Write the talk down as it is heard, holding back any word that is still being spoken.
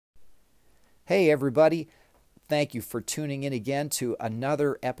Hey, everybody. Thank you for tuning in again to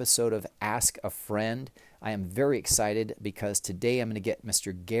another episode of Ask a Friend. I am very excited because today I'm going to get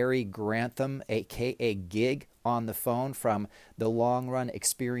Mr. Gary Grantham, aka Gig, on the phone from the Long Run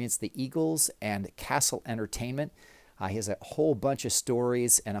Experience the Eagles and Castle Entertainment. He has a whole bunch of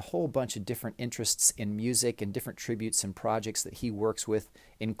stories and a whole bunch of different interests in music and different tributes and projects that he works with,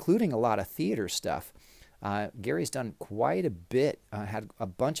 including a lot of theater stuff. Gary's done quite a bit, had a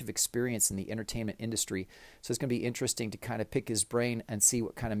bunch of experience in the entertainment industry, so it's going to be interesting to kind of pick his brain and see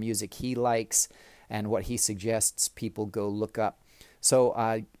what kind of music he likes and what he suggests people go look up.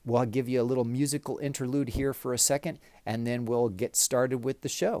 So we'll give you a little musical interlude here for a second, and then we'll get started with the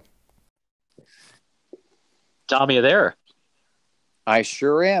show. Tom, you there? I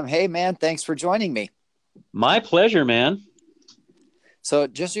sure am. Hey, man, thanks for joining me. My pleasure, man. So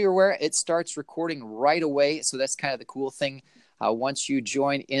just so you're aware, it starts recording right away. So that's kind of the cool thing. Once you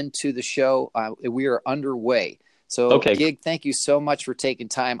join into the show, we are underway. So, Okay. Gig, thank you so much for taking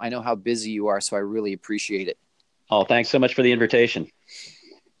time. I know how busy you are, so I really appreciate it. Oh, thanks so much for the invitation.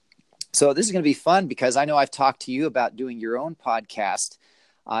 So this is going to be fun because I know I've talked to you about doing your own podcast.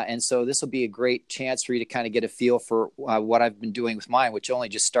 And so this will be a great chance for you to kind of get a feel for what I've been doing with mine, which only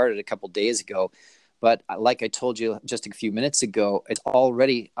just started a couple days ago. But like I told you just a few minutes ago, it's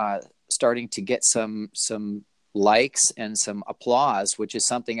already starting to get some likes and some applause, which is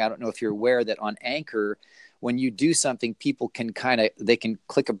something I don't know if you're aware that on Anchor, when you do something, people can they can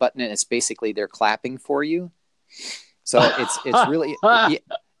click a button and it's basically they're clapping for you. So it's really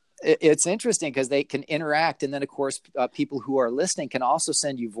it's interesting because they can interact, and then of course people who are listening can also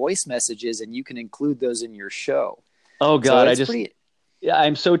send you voice messages, and you can include those in your show. Oh God,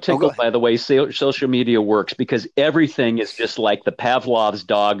 I'm so tickled by the way social media works, because everything is just like the Pavlov's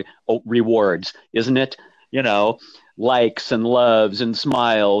dog rewards, isn't it? You know, likes and loves and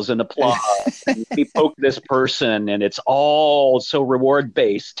smiles and applause. And we poke this person and it's all so reward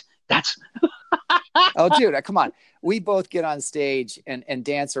based. That's Oh, dude, come on. We both get on stage and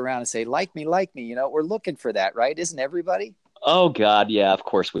dance around and say, like me. You know, we're looking for that, right? Isn't everybody? Oh God, yeah, of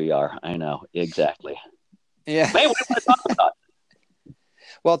course we are. I know, exactly. Yeah. Hey, what do you want to talk about?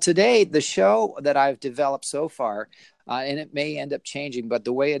 Well, today, the show that I've developed so far, and it may end up changing, but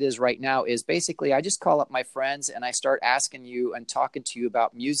the way it is right now is basically I just call up my friends and I start asking you and talking to you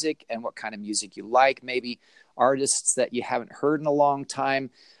about music and what kind of music you like, maybe artists that you haven't heard in a long time.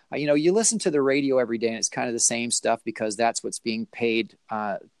 You know, you listen to the radio every day and it's kind of the same stuff because that's what's being paid.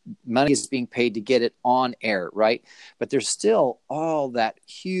 Money is being paid to get it on air, right? But there's still all that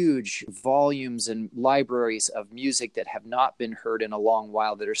huge volumes and libraries of music that have not been heard in a long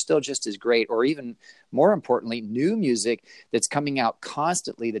while that are still just as great, or even more importantly, new music that's coming out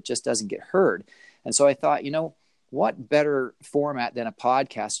constantly that just doesn't get heard. And so I thought, you know, what better format than a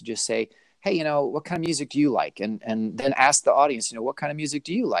podcast to just say, hey, you know, what kind of music do you like? And then ask the audience, you know, what kind of music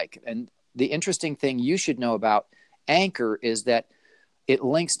do you like? And the interesting thing you should know about Anchor is that it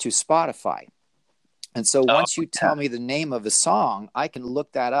links to Spotify. And so once you tell me the name of a song, I can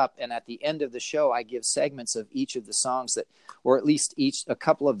look that up. And at the end of the show, I give segments of each of the songs that, or at least a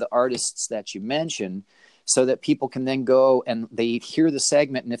couple of the artists that you mentioned, so that people can then go and they hear the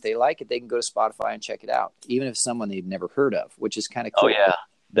segment. And if they like it, they can go to Spotify and check it out, even if it's someone they've never heard of, which is kind of cool. Oh, yeah.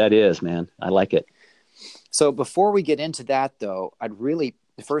 That is, man. I like it. So before we get into that, though, I'd really,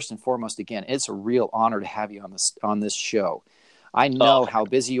 first and foremost, again, it's a real honor to have you on this show. I know how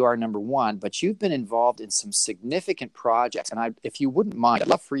busy you are, number one, but you've been involved in some significant projects. And if you wouldn't mind, I'd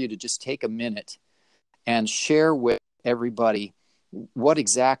love for you to just take a minute and share with everybody what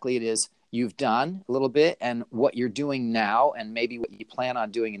exactly it is you've done a little bit and what you're doing now and maybe what you plan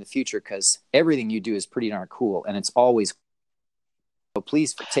on doing in the future, because everything you do is pretty darn cool and it's always. So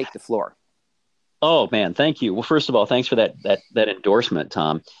please take the floor. Oh man, thank you. Well, first of all, thanks for that endorsement,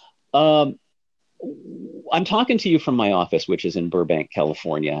 Tom. I'm talking to you from my office, which is in Burbank,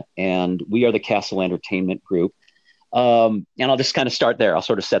 California, and we are the Castle Entertainment Group. And I'll just kind of start there. I'll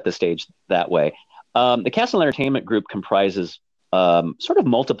sort of set the stage that way. The Castle Entertainment Group comprises sort of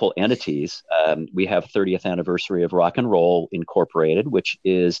multiple entities. We have 30th anniversary of Rock and Roll Incorporated, which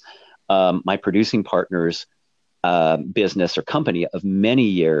is my producing partner's business or company of many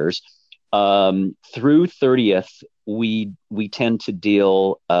years. Through 30th, we tend to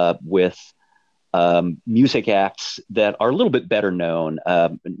deal with music acts that are a little bit better known,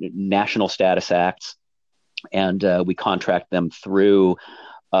 national status acts, and we contract them through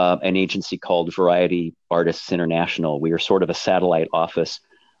an agency called Variety Artists International. We are sort of a satellite office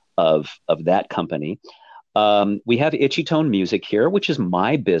of that company. We have Itchy Tone Music here, which is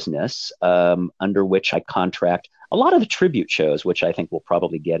my business, under which I contract a lot of the tribute shows, which I think we'll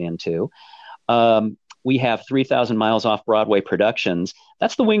probably get into. We have 3,000 Miles Off Broadway Productions.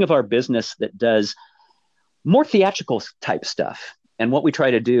 That's the wing of our business that does more theatrical type stuff. And what we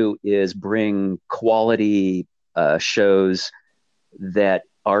try to do is bring quality shows that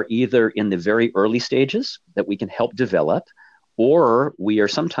are either in the very early stages that we can help develop, or we are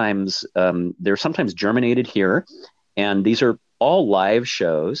sometimes, they're sometimes germinated here. And these are all live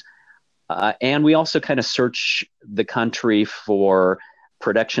shows. And we also kind of search the country for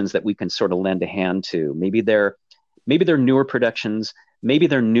productions that we can sort of lend a hand to. Maybe they're newer productions. Maybe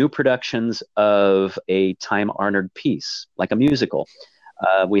they're new productions of a time-honored piece, like a musical.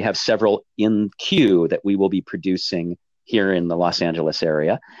 We have several in queue that we will be producing here in the Los Angeles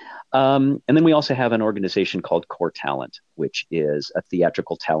area. And then we also have an organization called Core Talent, which is a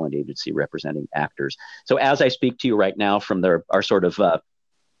theatrical talent agency representing actors. So as I speak to you right now from our sort of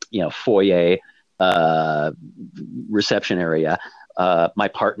foyer reception area, my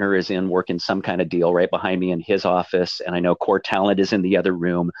partner is working some kind of deal right behind me in his office, and I know Core Talent is in the other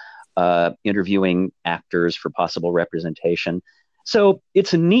room interviewing actors for possible representation. So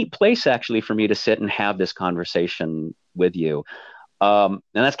it's a neat place actually for me to sit and have this conversation with you. And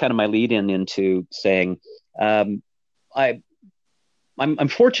that's kind of my lead into saying I'm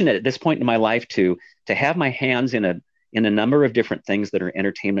fortunate at this point in my life to have my hands in a number of different things that are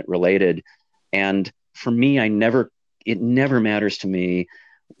entertainment related. And for me, it never matters to me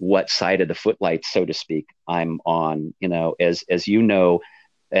what side of the footlights, so to speak, I'm on. As you know,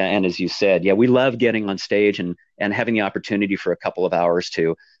 and as you said, yeah, we love getting on stage and having the opportunity for a couple of hours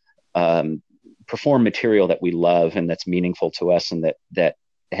to perform material that we love and that's meaningful to us and that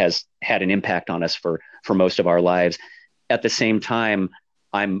has had an impact on us for most of our lives. At the same time,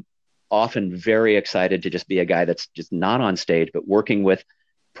 I'm often very excited to just be a guy that's just not on stage, but working with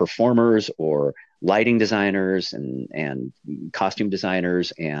performers or lighting designers and costume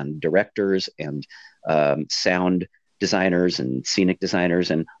designers and directors and sound designers and scenic designers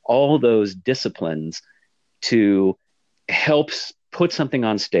and all those disciplines to help put something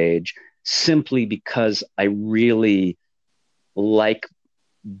on stage simply because I really like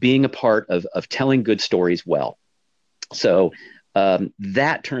being a part of telling good stories well. So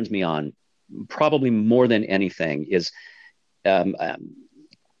that turns me on probably more than anything is, and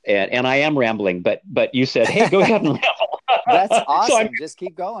I am rambling, but you said, hey, go ahead and ramble. That's awesome. So just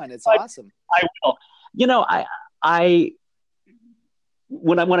keep going. It's awesome. I will.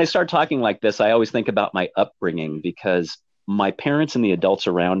 When I start talking like this, I always think about my upbringing because my parents and the adults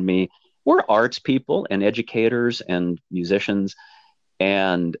around me were arts people and educators and musicians.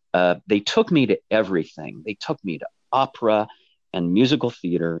 And they took me to everything. They took me to opera and musical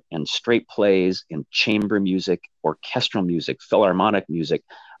theater and straight plays and chamber music, orchestral music, philharmonic music,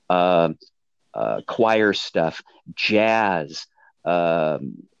 choir stuff, jazz, piano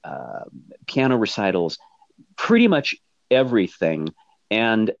recitals, pretty much everything.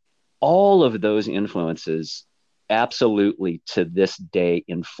 And all of those influences absolutely to this day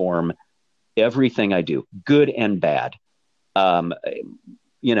inform everything I do, good and bad. Most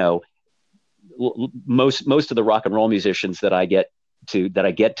of the rock and roll musicians that I get to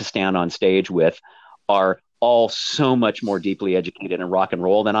stand on stage with are all so much more deeply educated in rock and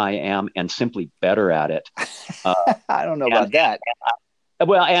roll than I am, and simply better at it. I don't know about that.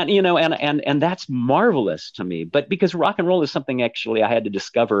 Well, and that's marvelous to me. But because rock and roll is something actually I had to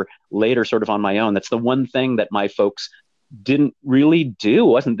discover later, sort of on my own. That's the one thing that my folks didn't really do,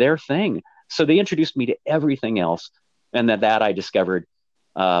 wasn't their thing. So they introduced me to everything else, and that I discovered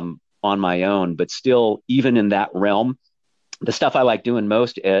on my own. But still, even in that realm, the stuff I like doing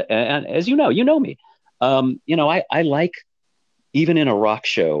most, and as you know me, I like, even in a rock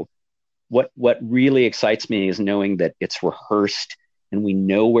show, what really excites me is knowing that it's rehearsed and we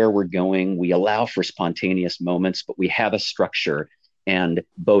know where we're going. We allow for spontaneous moments, but we have a structure, and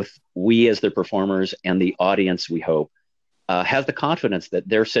both we as the performers and the audience, we hope, have the confidence that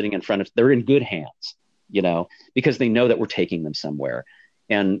they're sitting in front of, they're in good hands, because they know that we're taking them somewhere.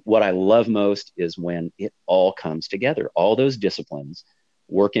 And what I love most is when it all comes together, all those disciplines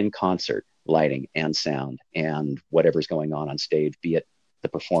work in concert, lighting and sound and whatever's going on stage, be it the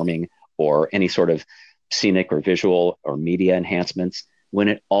performing or any sort of scenic or visual or media enhancements. When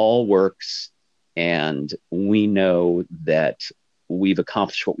it all works and we know that we've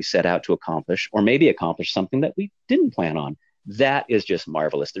accomplished what we set out to accomplish, or maybe accomplished something that we didn't plan on, that is just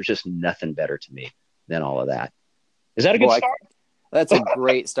marvelous. There's just nothing better to me than all of that. Is that a good start? That's a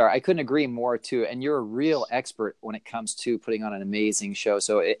great start. I couldn't agree more too. And you're a real expert when it comes to putting on an amazing show.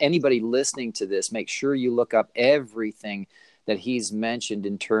 So anybody listening to this, make sure you look up everything that he's mentioned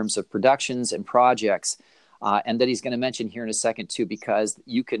in terms of productions and projects. and that he's going to mention here in a second too, because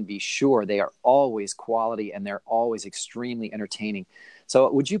you can be sure they are always quality and they're always extremely entertaining.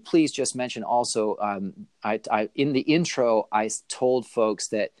 So would you please just mention also, in the intro, I told folks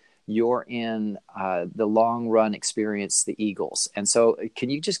that you're in the Long Run experience, the Eagles. And so can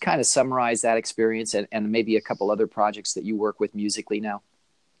you just kind of summarize that experience and maybe a couple other projects that you work with musically now?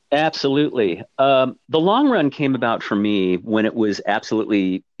 Absolutely. The Long Run came about for me when it was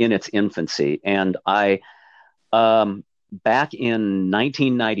absolutely in its infancy. And back in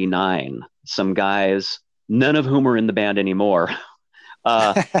 1999, some guys, none of whom are in the band anymore,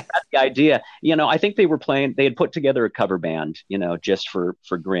 had the idea. I think they had put together a cover band, just for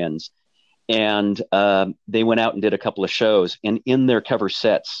grins. And they went out and did a couple of shows. And in their cover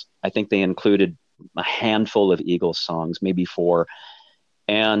sets, I think they included a handful of Eagles songs, maybe 4.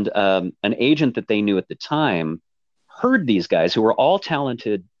 And an agent that they knew at the time heard these guys, who were all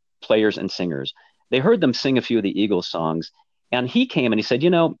talented players and singers. They heard them sing a few of the Eagles songs. And he came and he said,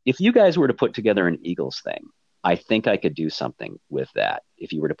 if you guys were to put together an Eagles thing, I think I could do something with that.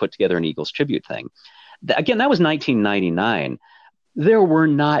 If you were to put together an Eagles tribute thing. Again, that was 1999. There were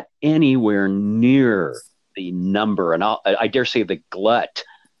not anywhere near the number, and I dare say the glut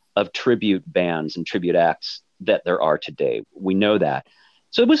of tribute bands and tribute acts that there are today. We know that.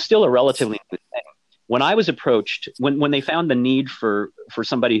 So it was still a relatively new thing. When I was approached, when they found the need for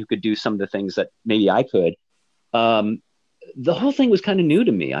somebody who could do some of the things that maybe I could, the whole thing was kind of new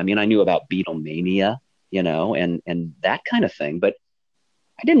to me. I mean, I knew about Beatlemania, and that kind of thing, but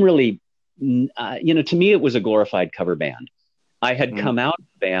I didn't really, to me, it was a glorified cover band. I had come out of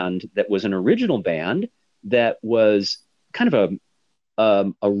a band that was an original band that was kind of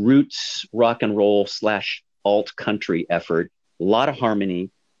a roots rock and roll / alt country effort, a lot of harmony,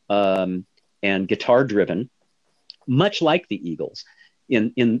 and guitar driven, much like the Eagles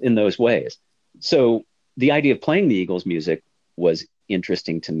in those ways. So the idea of playing the Eagles music was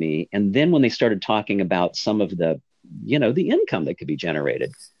interesting to me. And then when they started talking about some of the income that could be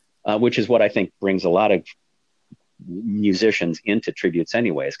generated, which is what I think brings a lot of musicians into tributes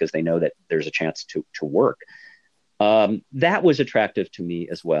anyways, because they know that there's a chance to work. That was attractive to me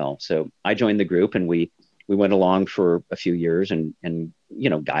as well. So I joined the group and we went along for a few years and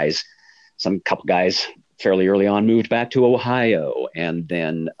couple guys fairly early on moved back to Ohio. And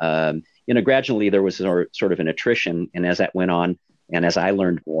then, gradually there was sort of an attrition. And as that went on and as I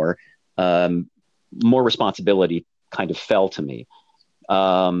learned more responsibility kind of fell to me.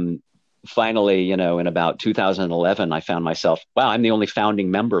 Finally, in about 2011, I found myself, wow, I'm the only founding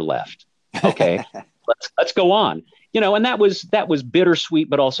member left. Okay, let's go on. And that was bittersweet,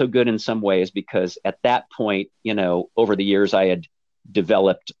 but also good in some ways, because at that point, over the years, I had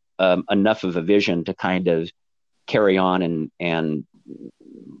developed enough of a vision to kind of carry on and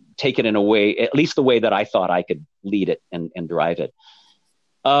take it in a way, at least the way that I thought I could lead it and drive it.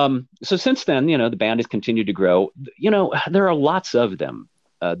 So since then, the band has continued to grow. There are lots of them.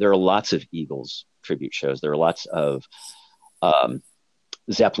 There are lots of Eagles tribute shows. There are lots of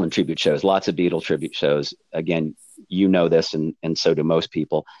Zeppelin tribute shows, lots of Beatles tribute shows. Again, this, and so do most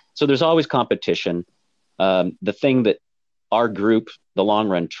people. So there's always competition. The thing that our group, the Long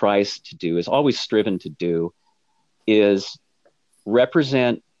Run, tries to do, is always striven to do, is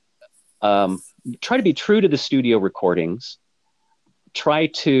represent, try to be true to the studio recordings, try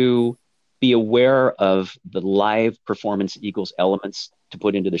to be aware of the live performance Eagles elements to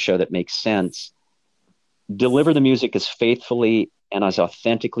put into the show that makes sense, deliver the music as faithfully and as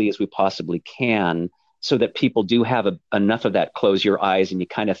authentically as we possibly can, so that people do have enough of that close your eyes and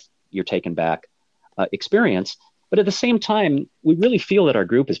you're taken back experience. But at the same time, we really feel that our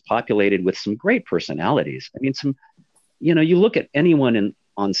group is populated with some great personalities. I mean, you look at anyone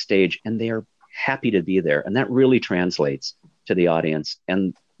on stage and they are happy to be there. And that really translates to the audience.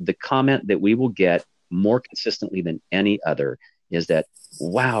 And the comment that we will get more consistently than any other is that,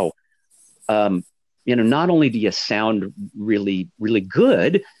 wow, not only do you sound really, really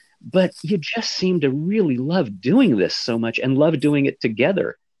good, but you just seem to really love doing this so much and love doing it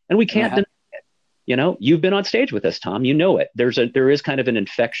together. And we can't deny it. You've been on stage with us, Tom. You know it. There is kind of an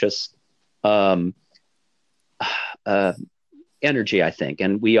infectious energy, I think.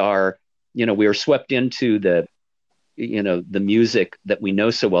 And we are swept into the music that we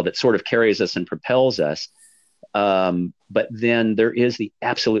know so well, that sort of carries us and propels us. But then there is the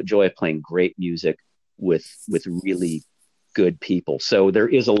absolute joy of playing great music with really good people. So there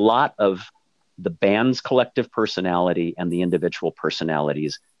is a lot of the band's collective personality and the individual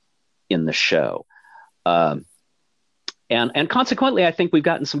personalities in the show. And consequently, I think we've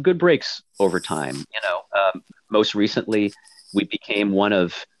gotten some good breaks over time. Most recently, we became one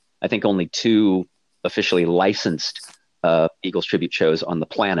of, I think, only 2 officially licensed Eagles tribute shows on the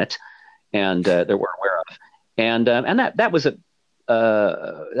planet, and that we're aware of. And that was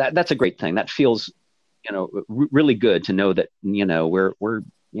that's a great thing. That feels, really good to know that, we're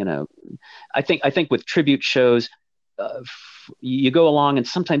I think with tribute shows, you go along and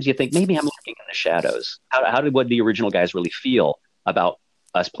sometimes you think maybe I'm looking in the shadows. How did what the original guys really feel about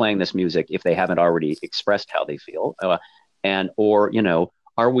us playing this music if they haven't already expressed how they feel? Or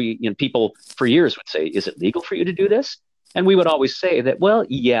are we, people for years would say, is it legal for you to do this? And we would always say that, well,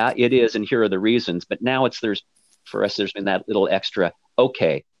 yeah, it is. And here are the reasons. But now there's been that little extra,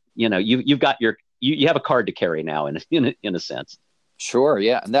 okay, you've got you have a card to carry now in a sense. Sure.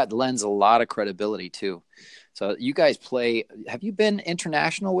 Yeah. And that lends a lot of credibility too. So you guys have you been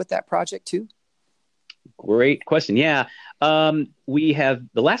international with that project too? Great question. Yeah. We have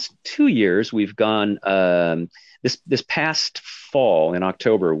the last 2 years we've gone, this past fall in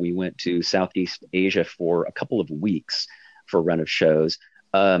October, we went to Southeast Asia for a couple of weeks for a run of shows.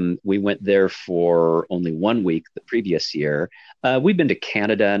 We went there for only 1 week the previous year. We've been to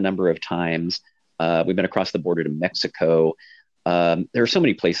Canada a number of times. We've been across the border to Mexico. There are so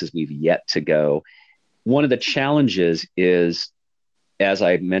many places we've yet to go. One of the challenges is, as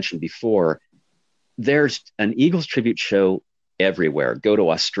I mentioned before, there's an Eagles tribute show everywhere. Go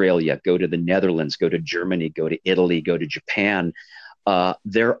to Australia, go to the Netherlands, go to Germany, go to Italy, go to Japan.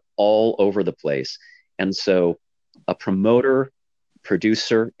 They're all over the place. And so a promoter,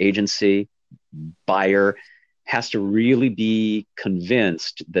 producer, agency, buyer has to really be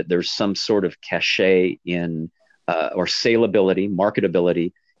convinced that there's some sort of cachet in or saleability,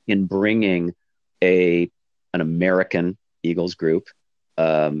 marketability in bringing an American Eagles group,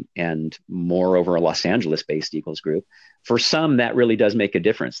 and moreover, a Los Angeles-based Eagles group. For some, that really does make a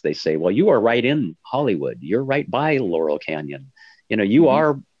difference. They say, well, you are right in Hollywood. You're right by Laurel Canyon.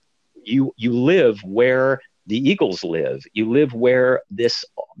 You live where the Eagles live. You live where this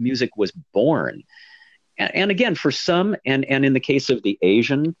music was born. And again, for some, and in the case of the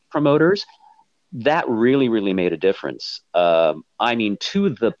Asian promoters, that really, really made a difference. I mean, to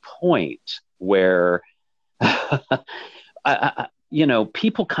the point where,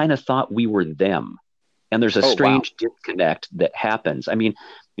 people kind of thought we were them. And there's a strange disconnect that happens. I mean,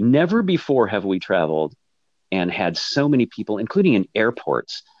 never before have we traveled and had so many people, including in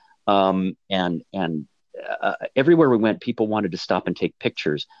airports, and everywhere we went, people wanted to stop and take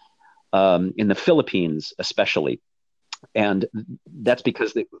pictures. In the Philippines, especially, and that's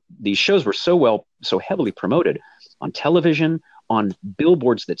because these shows were so heavily promoted on television, on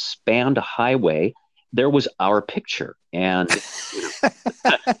billboards that spanned a highway. There was our picture, and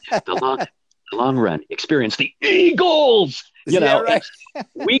the long run experience, the Eagles. Right.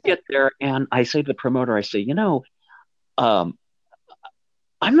 We get there, and I say to the promoter, I say, we're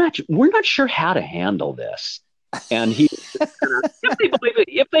not sure how to handle this. And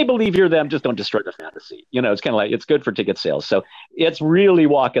if they believe you're them, just don't destroy the fantasy. It's kind of like, it's good for ticket sales. So it's really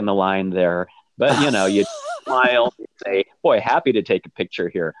walking the line there. But, you smile and say, boy, happy to take a picture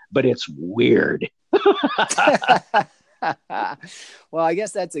here, but it's weird. Well, I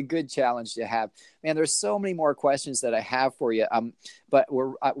guess that's a good challenge to have. Man, there's so many more questions that I have for you. But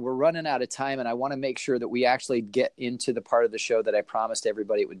we're running out of time, and I want to make sure that we actually get into the part of the show that I promised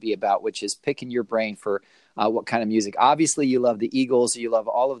everybody it would be about, which is picking your brain for what kind of music. Obviously, you love the Eagles. You love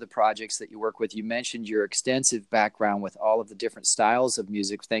all of the projects that you work with. You mentioned your extensive background with all of the different styles of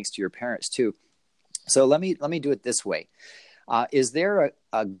music, thanks to your parents too. So let me do it this way. Is there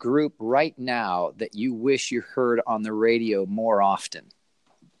a group right now that you wish you heard on the radio more often?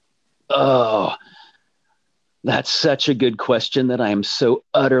 Oh, that's such a good question that I am so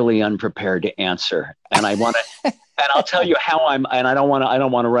utterly unprepared to answer. And I want to, and I'll tell you how and I don't want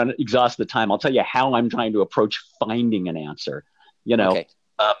to exhaust the time. I'll tell you how I'm trying to approach finding an answer. Okay.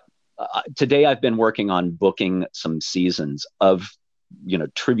 Today I've been working on booking some seasons of,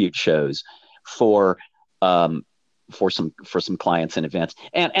 tribute shows for some clients in advance.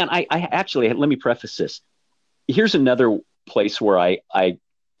 And I actually, let me preface this. Here's another place where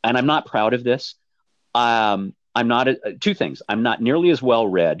and I'm not proud of this. I'm not, two things. I'm not nearly as well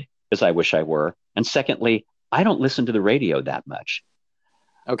read as I wish I were. And secondly, I don't listen to the radio that much.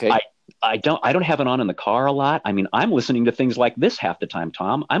 Okay. I don't have it on in the car a lot. I mean, I'm listening to things like this half the time,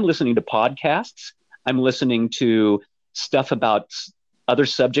 Tom. I'm listening to podcasts. I'm listening to stuff about other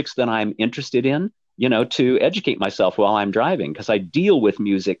subjects that I'm interested in, to educate myself while I'm driving, because I deal with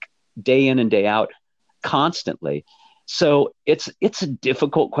music day in and day out constantly. So it's a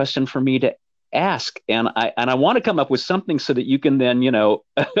difficult question for me to ask. And I want to come up with something so that you can then,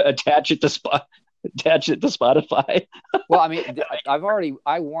 attach it to attach it to Spotify. Well, I mean,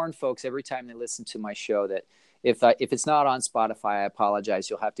 I warn folks every time they listen to my show that if it's not on Spotify, I apologize.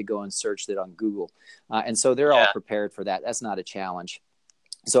 You'll have to go and search it on Google, and so they're all prepared for that. That's not a challenge.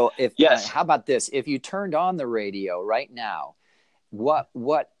 So how about this? If you turned on the radio right now, what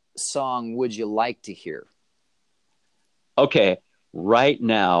song would you like to hear? Okay, right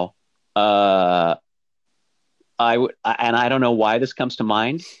now, I would, and I don't know why this comes to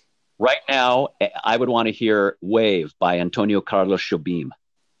mind. Right now, I would want to hear "Wave" by Antonio Carlos Jobim.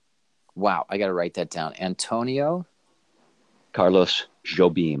 Wow, I got to write that down. Antonio Carlos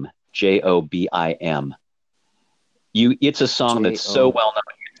Jobim, Jobim. It's a song that's so well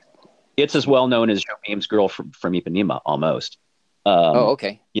known. It's as well known as Jobim's "Girl from Ipanema," almost.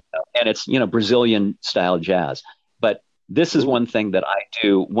 Okay. And it's Brazilian style jazz. But this is one thing that I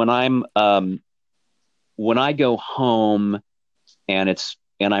do when I go home and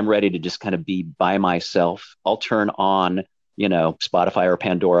I'm ready to just kind of be by myself. I'll turn on Spotify or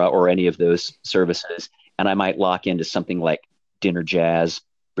Pandora or any of those services, and I might lock into something like dinner jazz,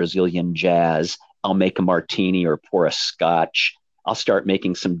 Brazilian jazz. I'll make a martini or pour a scotch. I'll start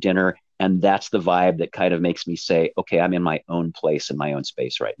making some dinner. And that's the vibe that kind of makes me say, okay, I'm in my own place, in my own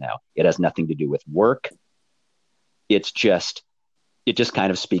space right now. It has nothing to do with work. It just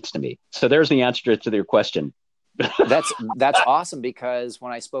kind of speaks to me. So there's the answer to your question. That's awesome, because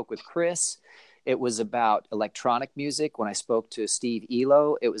when I spoke with Chris, it was about electronic music. When I spoke to Steve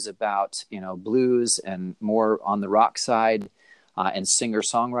Elo, it was about, blues and more on the rock side, and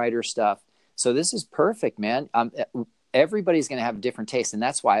singer-songwriter stuff. So this is perfect, man. Everybody's going to have different tastes, and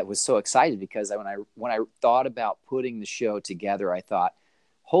that's why I was so excited, because when I thought about putting the show together, I thought,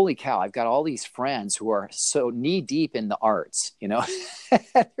 holy cow, I've got all these friends who are so knee deep in the arts,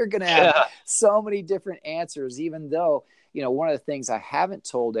 they're going to have so many different answers, even though, one of the things I haven't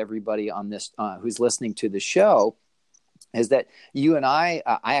told everybody on this, who's listening to the show, is that you and I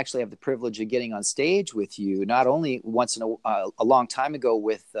actually have the privilege of getting on stage with you, not only once in a long time ago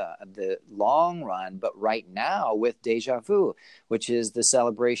with the Long Run, but right now with Deja Vu, which is the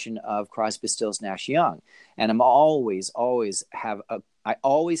celebration of Crosby, Stills, Nash Young. And I always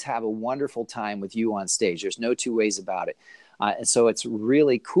have a wonderful time with you on stage. There's no two ways about it. And so it's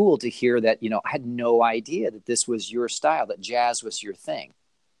really cool to hear that, I had no idea that this was your style, that jazz was your thing.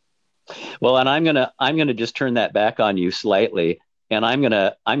 Well, and I'm gonna just turn that back on you slightly, and I'm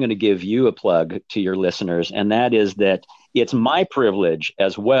gonna give you a plug to your listeners, and that is that it's my privilege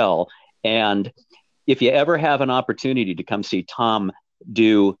as well. And if you ever have an opportunity to come see Tom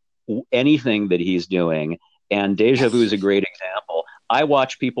do anything that he's doing, and Deja Vu is a great example, I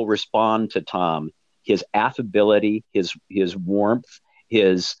watch people respond to Tom, his affability, his warmth,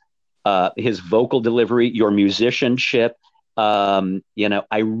 his vocal delivery, your musicianship. I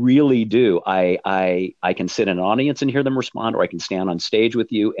really do. I can sit in an audience and hear them respond, or I can stand on stage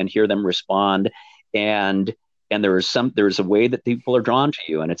with you and hear them respond. And there's a way that people are drawn to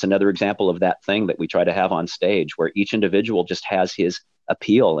you. And it's another example of that thing that we try to have on stage, where each individual just has his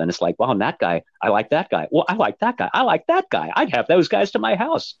appeal. And it's like, wow, and that guy, I like that guy. Well, I like that guy. I like that guy. I'd have those guys to my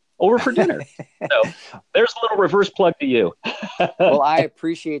house over for dinner. So there's a little reverse plug to you. Well, I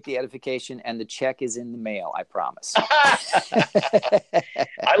appreciate the edification, and the check is in the mail, I promise. I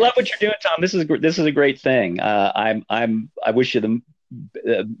love what you're doing, Tom. This is a great thing. I wish you I'm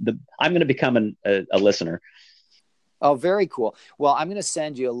going to become a listener. Oh, very cool. Well, I'm going to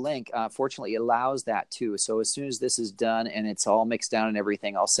send you a link. Fortunately, it allows that too. So as soon as this is done and it's all mixed down and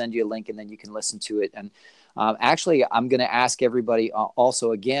everything, I'll send you a link, and then you can listen to it. And actually, I'm going to ask everybody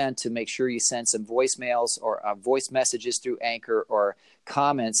also again to make sure you send some voicemails or voice messages through Anchor or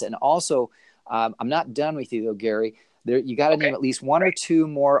comments. And also, I'm not done with you though, Gary. You got to name at least one or two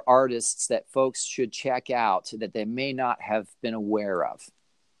more artists that folks should check out that they may not have been aware of.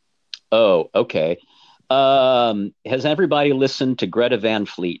 Oh, okay. Has everybody listened to Greta Van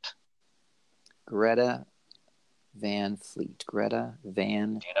Fleet? Greta Van Fleet. Do you know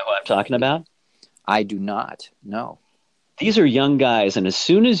who I'm talking about? I do not. No. These are young guys, and as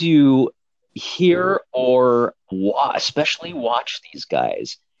soon as you hear or especially watch these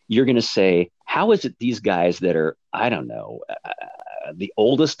guys, you're going to say, how is it these guys that are, I don't know, the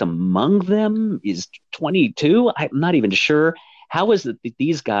oldest among them is 22? I'm not even sure. How is it that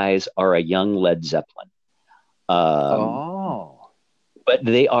these guys are a young Led Zeppelin? But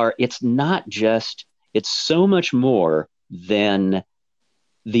it's so much more than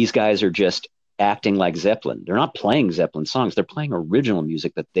these guys are just acting like Zeppelin. They're not playing Zeppelin songs. They're playing original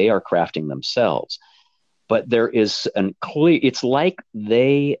music that they are crafting themselves. But there is it's like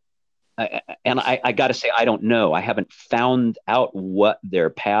I got to say, I don't know. I haven't found out what their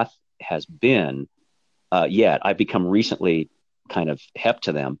path has been yet. I've become recently kind of hep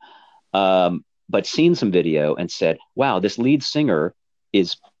to them, but seen some video and said, wow, this lead singer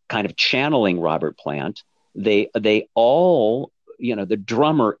is kind of channeling Robert Plant. They all, the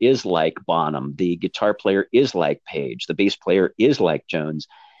drummer is like Bonham, the guitar player is like Page, the bass player is like Jones,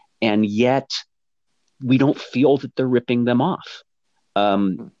 and yet we don't feel that they're ripping them off.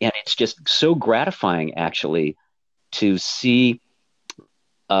 And it's just so gratifying, actually, to see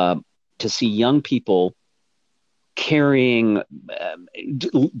young people carrying,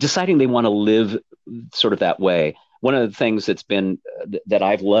 deciding they want to live sort of that way. One of the things that's been that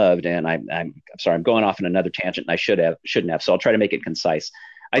I've loved, and I'm sorry, I'm going off in another tangent, and I shouldn't have. So I'll try to make it concise.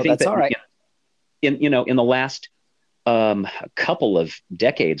 I think that's that all right. In the last couple of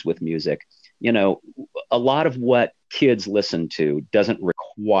decades with music, a lot of what kids listen to doesn't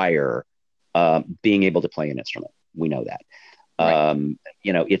require being able to play an instrument. We know that. Right.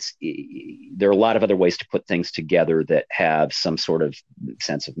 There are a lot of other ways to put things together that have some sort of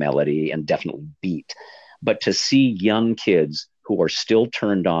sense of melody and definitely beat. But to see young kids who are still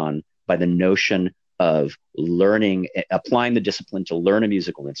turned on by the notion of learning, applying the discipline to learn a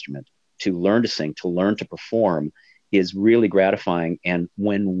musical instrument, to learn to sing, to learn to perform, is really gratifying. And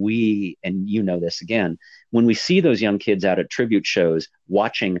when we, and this again, when we see those young kids out at tribute shows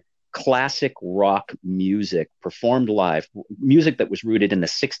watching classic rock music performed live, music that was rooted in the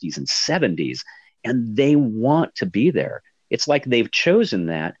 60s and 70s, and they want to be there. It's like they've chosen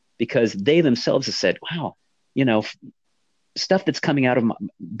that because they themselves have said, wow, stuff that's coming out of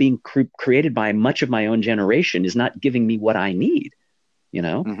being created by much of my own generation is not giving me what I need,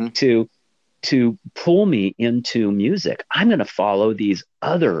 to pull me into music. I'm going to follow these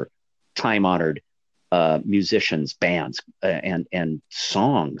other time-honored musicians, bands, and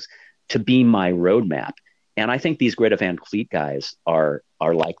songs to be my roadmap. And I think these Greta Van Fleet guys are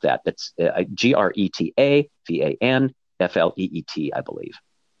like that. That's Greta Van Fleet, I believe.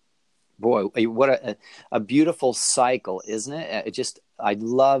 Boy, what a beautiful cycle, isn't it? I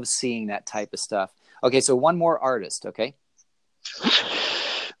love seeing that type of stuff. Okay, so one more artist, okay?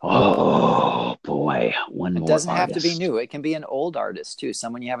 Oh boy, one more. It doesn't have to be new. It can be an old artist too,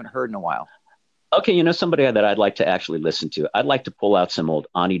 someone you haven't heard in a while. Okay, somebody that I'd like to actually listen to. I'd like to pull out some old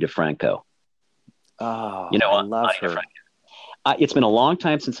Ani DiFranco. Oh, I love her. It's been a long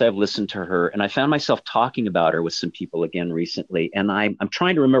time since I've listened to her, and I found myself talking about her with some people again recently. And I'm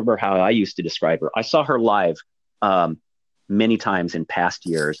trying to remember how I used to describe her. I saw her live many times in past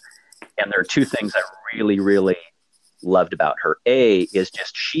years, and there are two things I really, really loved about her. A is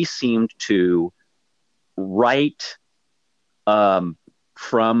just she seemed to write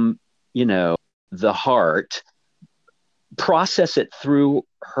from the heart, process it through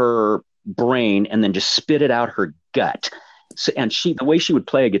her brain, and then just spit it out her gut. So, and the way she would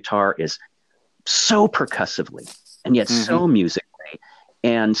play a guitar is so percussively, and yet so musically,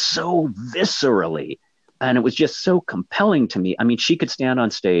 and so viscerally, and it was just so compelling to me. I mean, she could stand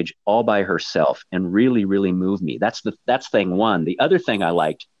on stage all by herself and really, really move me. That's thing one. The other thing I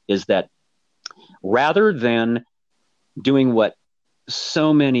liked is that rather than doing what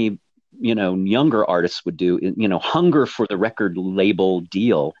so many younger artists would do, hunger for the record label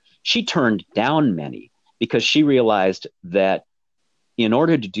deal, she turned down many because she realized that in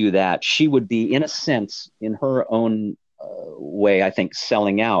order to do that, she would be, in a sense, in her own way, I think,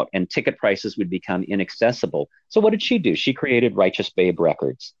 selling out, and ticket prices would become inaccessible. So what did she do? She created Righteous Babe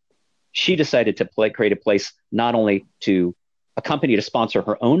Records. She decided to create a place not only to a company to sponsor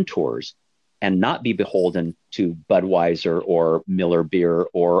her own tours and not be beholden to Budweiser or Miller Beer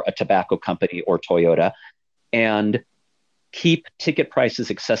or a tobacco company or Toyota, and keep ticket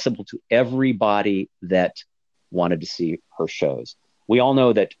prices accessible to everybody that wanted to see her shows. We all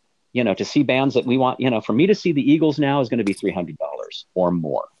know that, to see bands that we want, for me to see the Eagles now is going to be $300 or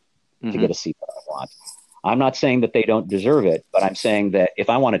more to get a seat that I want. I'm not saying that they don't deserve it, but I'm saying that if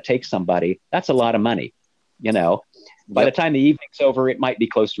I want to take somebody, that's a lot of money. By the time the evening's over, it might be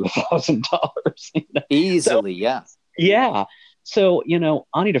close to $1,000. Easily, so, yeah. So,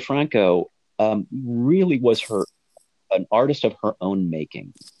 Ani DiFranco really was an artist of her own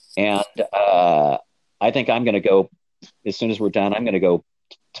making. And I think I'm going to go, as soon as we're done, I'm going to go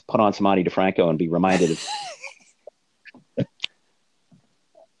to put on some Ani DiFranco and be reminded of...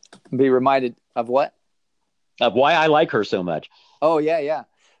 Be reminded of what? Of why I like her so much. Oh, yeah.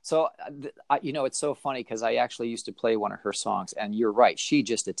 So, it's so funny because I actually used to play one of her songs, and you're right. She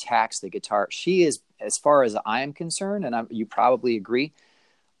just attacks the guitar. She is, as far as I am concerned, and you probably agree,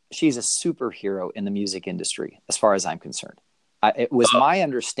 she's a superhero in the music industry, as far as I'm concerned. It was my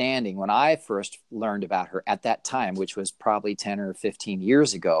understanding when I first learned about her at that time, which was probably 10 or 15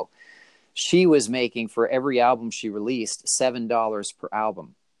 years ago, she was making for every album she released $7 per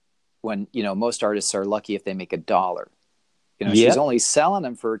album, when, you know, most artists are lucky if they make $1. You know, she's Yep. only selling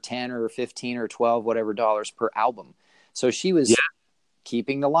them for 10 or 15 or 12, whatever dollars per album. So she was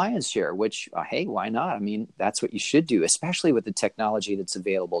keeping the lion's share, which, hey, why not? I mean, that's what you should do, especially with the technology that's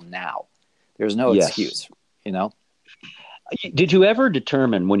available now. There's no Yes. excuse, you know? Did you ever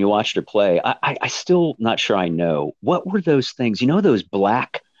determine when you watched her play? I still not sure I know. What were those things? You know, those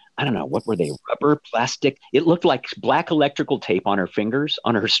black, I don't know, what were they? Rubber, plastic? It looked like black electrical tape on her fingers,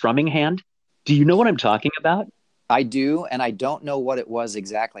 on her strumming hand. Do you know what I'm talking about? I do, and I don't know what it was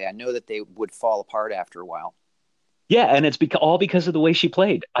exactly. I know that they would fall apart after a while. Yeah, and it's all because of the way she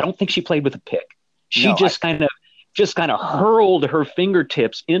played. I don't think she played with a pick. She No, I just kind of hurled her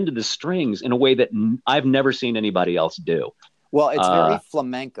fingertips into the strings in a way that I've never seen anybody else do. well, it's very Uh,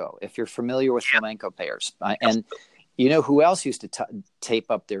 flamenco. If you're familiar with flamenco players, and you know who else used to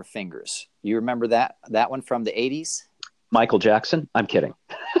tape up their fingers? You remember that one from the '80s? Michael Jackson? I'm kidding.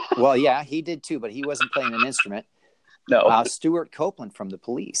 Well, yeah, he did too, but he wasn't playing an instrument. No. Stuart Copeland from the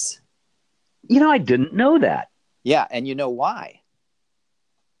Police. I didn't know that. Yeah, and you know why?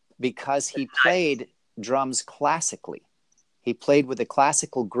 Because he played drums classically. He played with a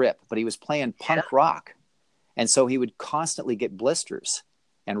classical grip, but he was playing punk rock. And so he would constantly get blisters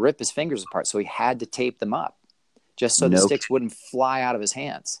and rip his fingers apart. So he had to tape them up just so the No. sticks wouldn't fly out of his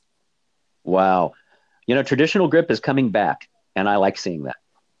hands. Wow. Traditional grip is coming back, and I like seeing that.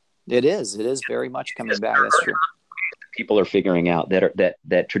 It is. It is very much coming back. That's true. People are figuring out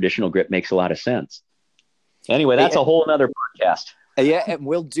that traditional grip makes a lot of sense. Anyway, that's a whole other podcast. Yeah, and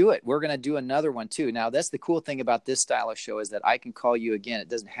we'll do it. We're going to do another one too. Now, that's the cool thing about this style of show, is that I can call you again. It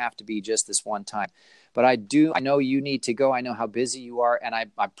doesn't have to be just this one time. But I know you need to go. I know how busy you are. And I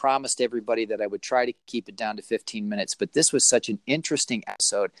promised everybody that I would try to keep it down to 15 minutes. But this was such an interesting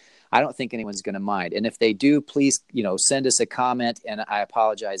episode. I don't think anyone's going to mind. And if they do, please, send us a comment. And I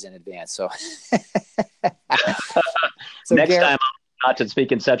apologize in advance. So, Next time, I'm not to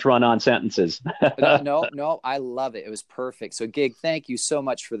speak in such run-on sentences. No, I love it. It was perfect. So, Gig, thank you so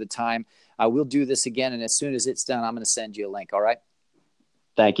much for the time. We'll do this again. And as soon as it's done, I'm going to send you a link. All right?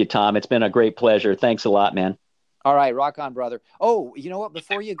 Thank you, Tom. It's been a great pleasure. Thanks a lot, man. All right. Rock on, brother. Oh, you know what?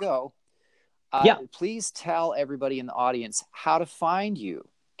 Before you go, please tell everybody in the audience how to find you,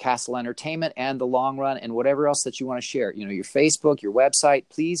 Castle Entertainment, and The Long Run, and whatever else that you want to share. Your Facebook, your website.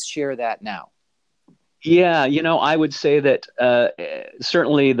 Please share that now. Yeah, I would say that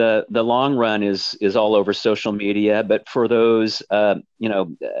certainly the Long Run is all over social media. But for those,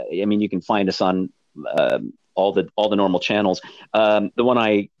 you can find us on all the normal channels. The one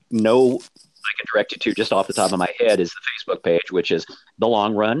I know I can direct you to just off the top of my head is the Facebook page, which is The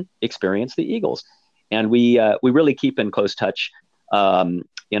Long Run Experience the Eagles, and we really keep in close touch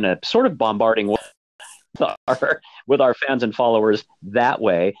in a sort of bombarding way with our fans and followers that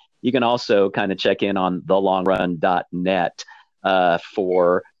way. You can also kind of check in on thelongrun.net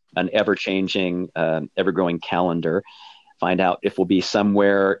for an ever-changing, ever-growing calendar. Find out if we'll be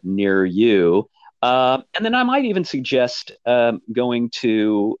somewhere near you. And then I might even suggest going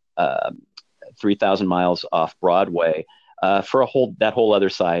to 3,000 miles off Broadway for that whole other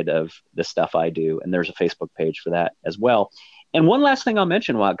side of the stuff I do. And there's a Facebook page for that as well. And one last thing I'll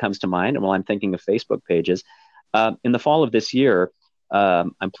mention while it comes to mind, and while I'm thinking of Facebook pages, in the fall of this year,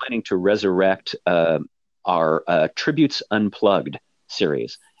 I'm planning to resurrect our Tributes Unplugged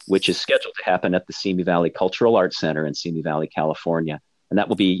series, which is scheduled to happen at the Simi Valley Cultural Arts Center in Simi Valley, California. And that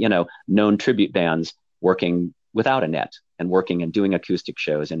will be, known tribute bands working without a net and working and doing acoustic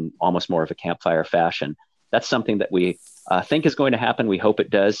shows in almost more of a campfire fashion. That's something that we think is going to happen. We hope it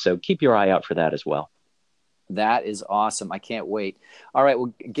does. So keep your eye out for that as well. That is awesome. I can't wait. All right.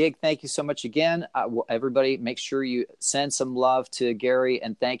 Well, Gig, thank you so much again. Everybody, make sure you send some love to Gary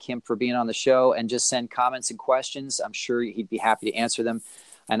and thank him for being on the show, and just send comments and questions. I'm sure he'd be happy to answer them.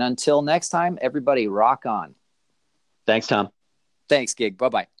 And until next time, everybody, rock on. Thanks, Tom. Thanks, Gig.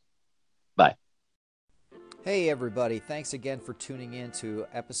 Bye-bye. Bye. Hey, everybody. Thanks again for tuning in to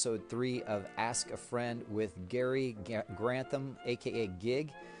episode 3 of Ask a Friend with Gary Grantham, a.k.a.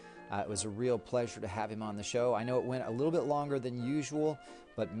 Gig. It was a real pleasure to have him on the show. I know it went a little bit longer than usual,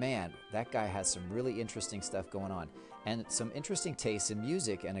 but man, that guy has some really interesting stuff going on, and some interesting tastes in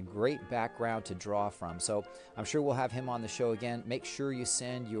music and a great background to draw from. So I'm sure we'll have him on the show again. Make sure you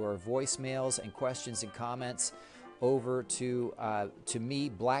send your voicemails and questions and comments over to me,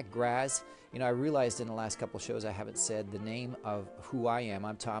 Black Graz. You know, I realized in the last couple of shows I haven't said the name of who I am.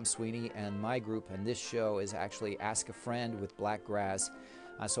 I'm Tom Sweeney, and my group and this show is actually Ask a Friend with Black Graz.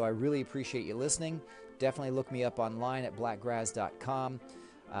 So I really appreciate you listening. Definitely look me up online at blackgraz.com.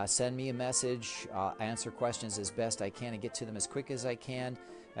 Send me a message. I'll answer questions as best I can and get to them as quick as I can.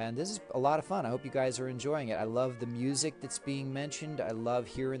 And this is a lot of fun. I hope you guys are enjoying it. I love the music that's being mentioned. I love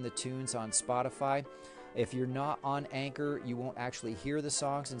hearing the tunes on Spotify. If you're not on Anchor, you won't actually hear the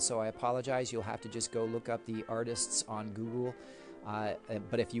songs, and so I apologize. You'll have to just go look up the artists on Google.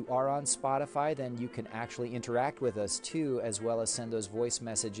 But if you are on Spotify, then you can actually interact with us too, as well as send those voice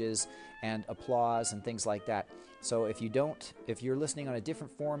messages and applause and things like that. So if you're listening on a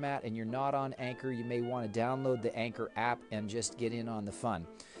different format and you're not on Anchor, you may want to download the Anchor app and just get in on the fun.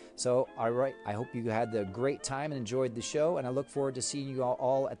 So, all right, I hope you had a great time and enjoyed the show, and I look forward to seeing you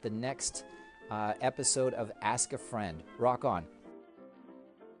all at the next episode of Ask a Friend. Rock on.